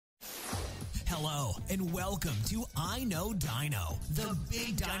Hello, and welcome to I Know Dino, the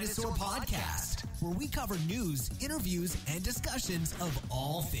Big Dinosaur Podcast, where we cover news, interviews, and discussions of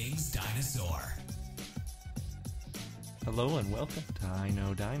all things dinosaur. Hello, and welcome to I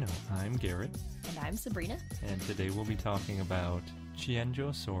Know Dino. I'm Garrett. And I'm Sabrina. And today we'll be talking about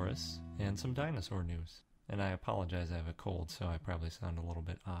Qianzhousaurus and some dinosaur news. And I apologize, I have a cold, so I probably sound a little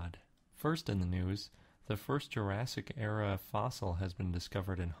bit odd. First in the news, the first Jurassic-era fossil has been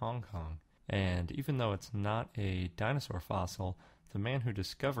discovered in Hong Kong. And even though it's not a dinosaur fossil, the man who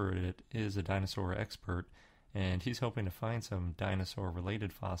discovered it is a dinosaur expert, and he's hoping to find some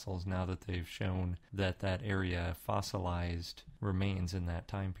dinosaur-related fossils now that they've shown that that area fossilized remains in that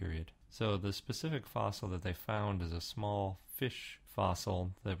time period. So the specific fossil that they found is a small fish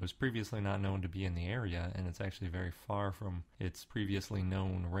fossil that was previously not known to be in the area, and it's actually very far from its previously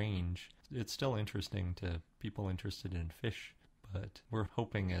known range. It's still interesting to people interested in fish, but we're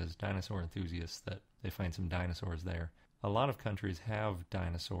hoping as dinosaur enthusiasts that they find some dinosaurs there. A lot of countries have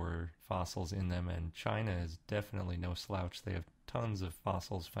dinosaur fossils in them, and China is definitely no slouch. They have tons of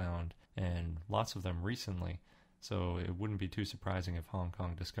fossils found, and lots of them recently, so it wouldn't be too surprising if Hong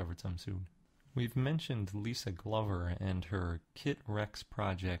Kong discovered some soon. We've mentioned Lisa Glover and her Kit Rex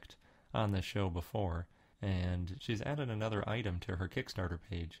project on the show before, and she's added another item to her Kickstarter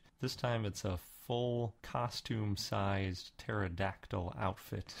page. This time it's a full costume-sized pterodactyl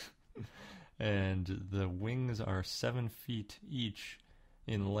outfit. And the wings are 7 feet each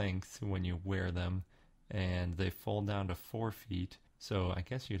in length when you wear them, and they fold down to 4 feet. So I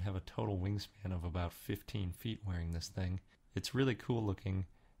guess you'd have a total wingspan of about 15 feet wearing this thing. It's really cool looking,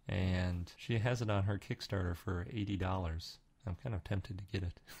 and she has it on her Kickstarter for $80. I'm kind of tempted to get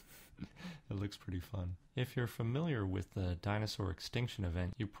it. It looks pretty fun. If you're familiar with the dinosaur extinction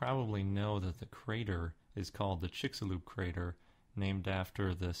event, you probably know that the crater is called the Chicxulub crater, named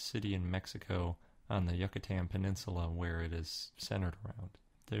after the city in Mexico on the Yucatan Peninsula where it is centered around.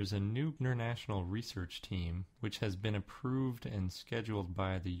 There's a new international research team which has been approved and scheduled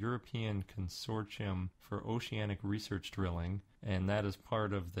by the European Consortium for Oceanic Research Drilling, and that is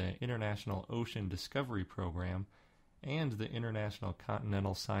part of the International Ocean Discovery Program, and the International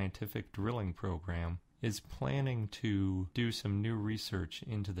Continental Scientific Drilling Program is planning to do some new research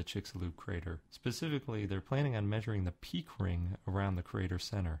into the Chicxulub crater. Specifically, they're planning on measuring the peak ring around the crater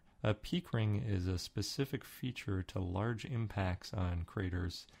center. A peak ring is a specific feature to large impacts on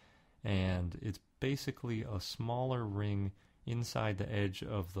craters, and it's basically a smaller ring inside the edge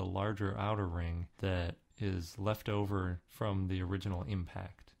of the larger outer ring that is left over from the original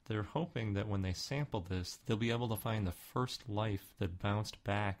impact. They're hoping that when they sample this, they'll be able to find the first life that bounced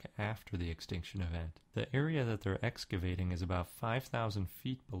back after the extinction event. The area that they're excavating is about 5,000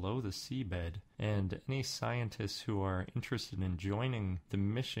 feet below the seabed, and any scientists who are interested in joining the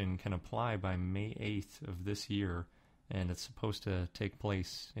mission can apply by May 8th of this year, and it's supposed to take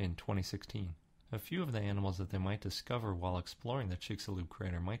place in 2016. A few of the animals that they might discover while exploring the Chicxulub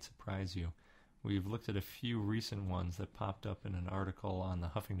crater might surprise you. We've looked at a few recent ones that popped up in an article on the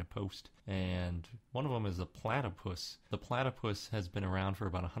Huffington Post, and one of them is a platypus. The platypus has been around for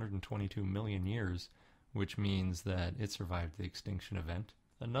about 122 million years, which means that it survived the extinction event.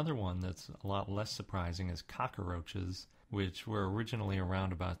 Another one that's a lot less surprising is cockroaches, which were originally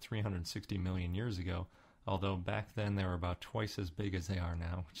around about 360 million years ago, although back then they were about twice as big as they are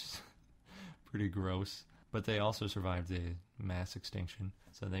now, which is pretty gross. But they also survived the mass extinction,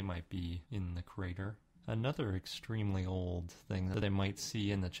 so they might be in the crater. Another extremely old thing that they might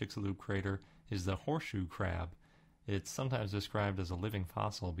see in the Chicxulub crater is the horseshoe crab. It's sometimes described as a living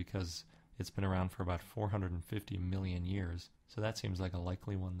fossil because it's been around for about 450 million years, so that seems like a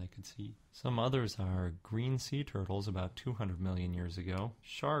likely one they could see. Some others are green sea turtles about 200 million years ago,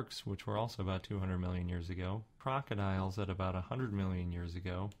 sharks, which were also about 200 million years ago, crocodiles at about 100 million years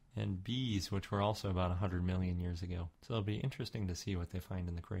ago, and bees, which were also about 100 million years ago. So it'll be interesting to see what they find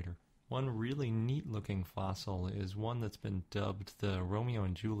in the crater. One really neat-looking fossil is one that's been dubbed the Romeo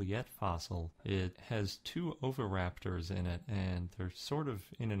and Juliet fossil. It has 2 oviraptors in it, and they're sort of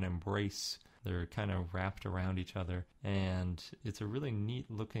in an embrace. They're kind of wrapped around each other, and it's a really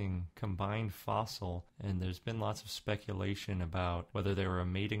neat-looking combined fossil, and there's been lots of speculation about whether they were a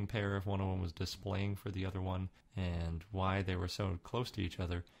mating pair if one of them was displaying for the other one, and why they were so close to each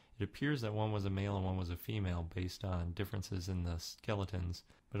other. It appears that one was a male and one was a female based on differences in the skeletons,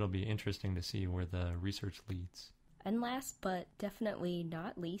 but it'll be interesting to see where the research leads. And last but definitely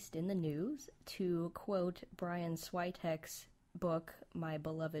not least in the news, to quote Brian Switek's book, My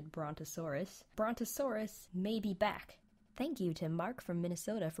Beloved Brontosaurus, Brontosaurus may be back. Thank you to Mark from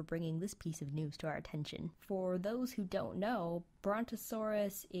Minnesota for bringing this piece of news to our attention. For those who don't know,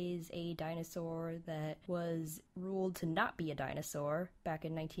 Brontosaurus is a dinosaur that was ruled to not be a dinosaur back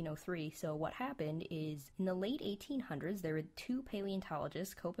in 1903. So what happened is, in the late 1800s, there were two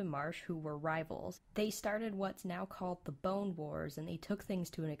paleontologists, Cope and Marsh, who were rivals. They started what's now called the Bone Wars, and they took things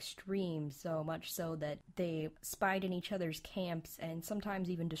to an extreme, so much so that they spied in each other's camps and sometimes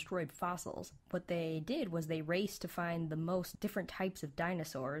even destroyed fossils. What they did was they raced to find the most different types of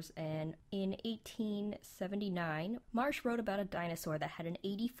dinosaurs, and in 1879, Marsh wrote about a dinosaur that had an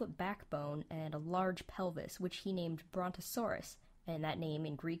 80-foot backbone and a large pelvis, which he named Brontosaurus, and that name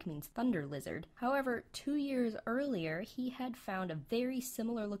in Greek means thunder lizard. However, 2 years earlier, he had found a very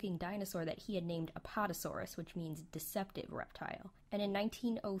similar-looking dinosaur that he had named Apatosaurus, which means deceptive reptile. And in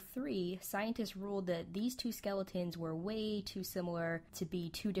 1903, scientists ruled that these two skeletons were way too similar to be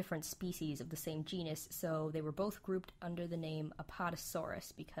two different species of the same genus, so they were both grouped under the name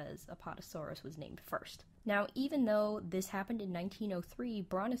Apatosaurus because Apatosaurus was named first. Now, even though this happened in 1903,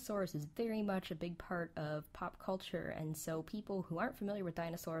 Brontosaurus is very much a big part of pop culture, and so people who aren't familiar with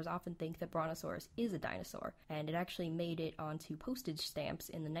dinosaurs often think that Brontosaurus is a dinosaur, and it actually made it onto postage stamps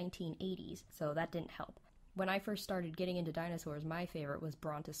in the 1980s, so that didn't help. When I first started getting into dinosaurs, my favorite was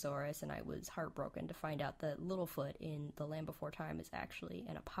Brontosaurus, and I was heartbroken to find out that Littlefoot in The Land Before Time is actually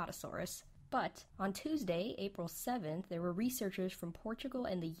an Apatosaurus. But on Tuesday, April 7th, there were researchers from Portugal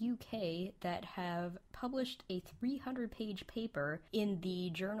and the UK that have published a 300-page paper in the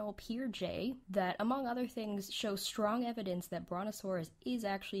journal PeerJ that, among other things, shows strong evidence that Brontosaurus is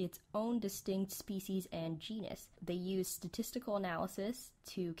actually its own distinct species and genus. They use statistical analysis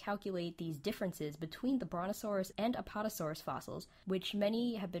to calculate these differences between the Brontosaurus and Apatosaurus fossils, which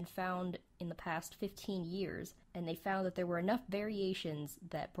many have been found in the past 15 years, and they found that there were enough variations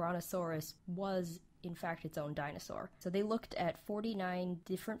that Brontosaurus was in fact its own dinosaur. So they looked at 49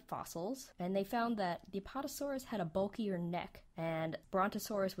 different fossils, and they found that the Apatosaurus had a bulkier neck, and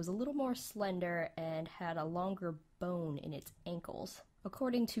Brontosaurus was a little more slender and had a longer bone in its ankles.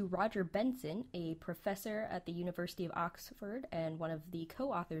 According to Roger Benson, a professor at the University of Oxford and one of the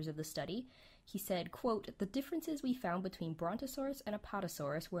co-authors of the study, he said, quote, "The differences we found between Brontosaurus and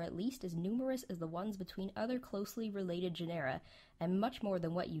Apatosaurus were at least as numerous as the ones between other closely related genera, and much more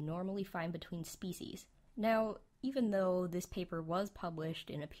than what you normally find between species." Now, even though this paper was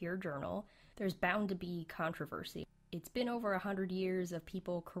published in a peer journal, there's bound to be controversy. It's been over 100 years of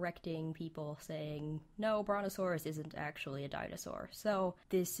people correcting people saying, no, Brontosaurus isn't actually a dinosaur. So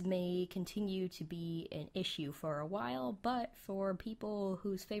this may continue to be an issue for a while, but for people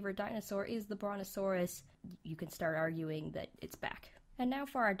whose favorite dinosaur is the Brontosaurus, you can start arguing that it's back. And now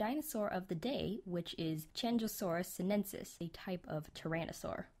for our dinosaur of the day, which is Qianzhousaurus sinensis, a type of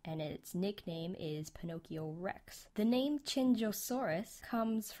tyrannosaur, and its nickname is Pinocchio Rex. The name Qianzhousaurus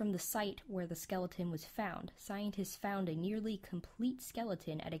comes from the site where the skeleton was found. Scientists found a nearly complete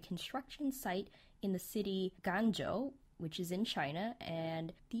skeleton at a construction site in the city Ganzhou, which is in China,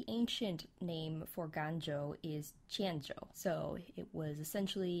 and the ancient name for Ganzhou is Qianzhou. So it was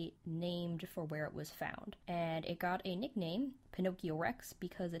essentially named for where it was found. And it got a nickname, Pinocchio Rex,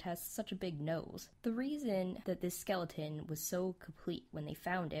 because it has such a big nose. The reason that this skeleton was so complete when they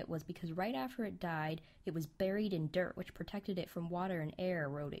found it was because right after it died, it was buried in dirt, which protected it from water and air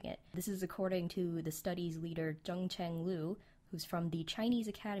eroding it. This is according to the study's leader, Junchang Lu, who's from the Chinese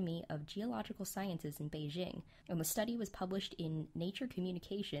Academy of Geological Sciences in Beijing, and the study was published in Nature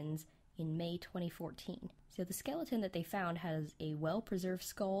Communications in May 2014. So the skeleton that they found has a well-preserved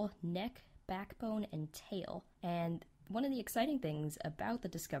skull, neck, backbone, and tail. And one of the exciting things about the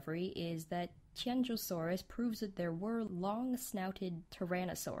discovery is that Qianzhousaurus proves that there were long-snouted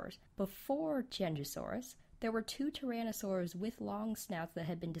tyrannosaurs. Before Qianzhousaurus, there were two tyrannosaurs with long snouts that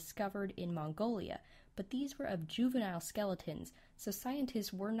had been discovered in Mongolia, but these were of juvenile skeletons, so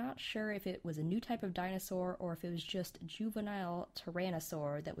scientists were not sure if it was a new type of dinosaur or if it was just juvenile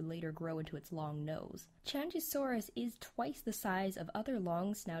tyrannosaur that would later grow into its long nose. Qianzhousaurus is twice the size of other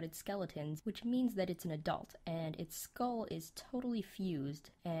long-snouted skeletons, which means that it's an adult, and its skull is totally fused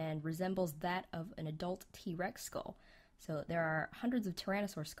and resembles that of an adult T-Rex skull. So there are hundreds of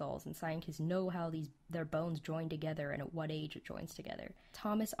tyrannosaur skulls, and scientists know how their bones join together and at what age it joins together.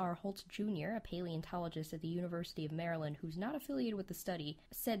 Thomas R. Holtz Jr., a paleontologist at the University of Maryland who's not affiliated with the study,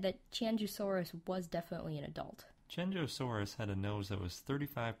 said that Qianzhousaurus was definitely an adult. Qianzhousaurus had a nose that was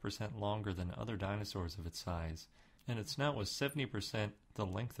 35% longer than other dinosaurs of its size, and its snout was 70% the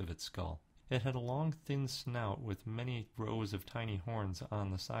length of its skull. It had a long, thin snout with many rows of tiny horns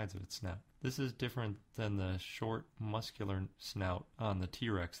on the sides of its snout. This is different than the short, muscular snout on the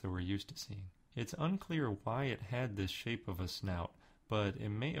T-Rex that we're used to seeing. It's unclear why it had this shape of a snout, but it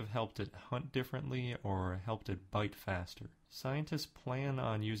may have helped it hunt differently or helped it bite faster. Scientists plan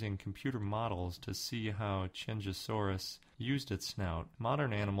on using computer models to see how Qianzhousaurus used its snout.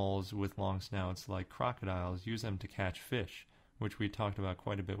 Modern animals with long snouts, like crocodiles, use them to catch fish, which we talked about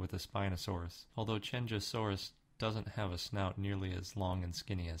quite a bit with the Spinosaurus, although Qianzhousaurus doesn't have a snout nearly as long and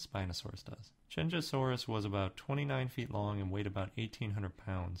skinny as Spinosaurus does. Qianzhousaurus was about 29 feet long and weighed about 1,800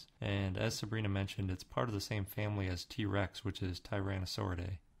 pounds, and as Sabrina mentioned, it's part of the same family as T-Rex, which is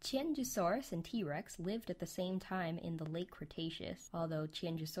Tyrannosauridae. Qianzhousaurus and T-Rex lived at the same time in the late Cretaceous, although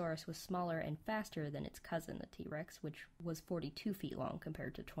Qianzhousaurus was smaller and faster than its cousin, the T-Rex, which was 42 feet long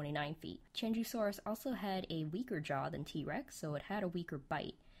compared to 29 feet. Qianzhousaurus also had a weaker jaw than T-Rex, so it had a weaker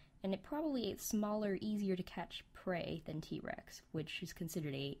bite, and it probably ate smaller, easier to catch prey than T-Rex, which is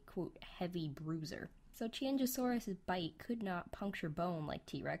considered a, quote, heavy bruiser. So Qianzhousaurus' bite could not puncture bone like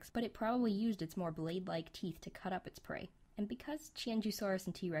T-Rex, but it probably used its more blade-like teeth to cut up its prey. And because Qianzhousaurus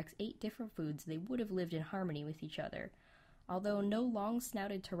and T-Rex ate different foods, they would have lived in harmony with each other. Although no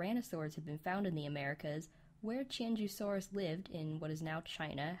long-snouted tyrannosaurs have been found in the Americas, where Qianzhousaurus lived, in what is now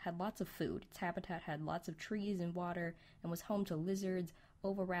China, had lots of food. Its habitat had lots of trees and water, and was home to lizards,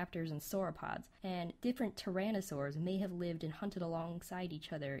 oviraptors, and sauropods, and different tyrannosaurs may have lived and hunted alongside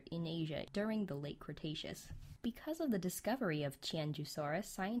each other in Asia during the late Cretaceous. Because of the discovery of Qianzhousaurus,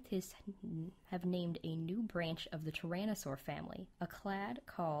 scientists have named a new branch of the tyrannosaur family, a clade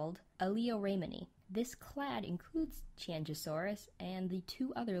called Aleorhamini. This clade includes Qianzhousaurus and the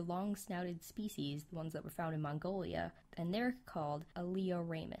two other long-snouted species, the ones that were found in Mongolia, and they're called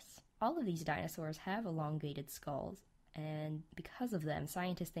Aleorhamus. All of these dinosaurs have elongated skulls, and because of them,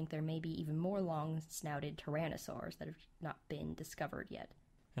 scientists think there may be even more long-snouted tyrannosaurs that have not been discovered yet.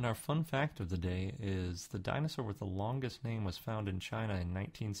 And our fun fact of the day is the dinosaur with the longest name was found in China in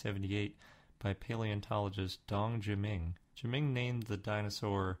 1978 by paleontologist Dong Jiming. Jiming named the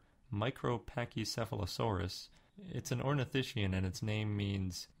dinosaur Micropachycephalosaurus. It's an ornithischian and its name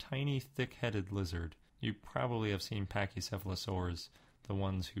means tiny thick-headed lizard. You probably have seen pachycephalosaurs, the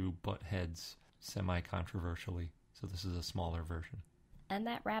ones who butt heads semi-controversially. So this is a smaller version. And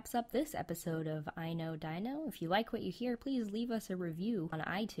that wraps up this episode of I Know Dino. If you like what you hear, please leave us a review on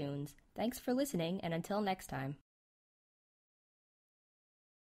iTunes. Thanks for listening, and until next time.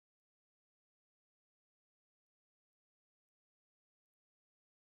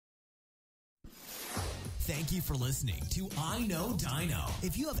 Thank you for listening to I Know Dino.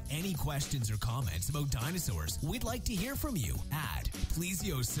 If you have any questions or comments about dinosaurs, we'd like to hear from you at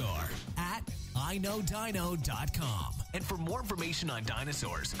plesiosaur at iknowdino.com. And for more information on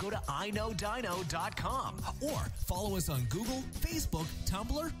dinosaurs, go to iknowdino.com or follow us on Google, Facebook,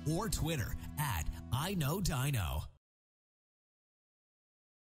 Tumblr, or Twitter at I Know Dino.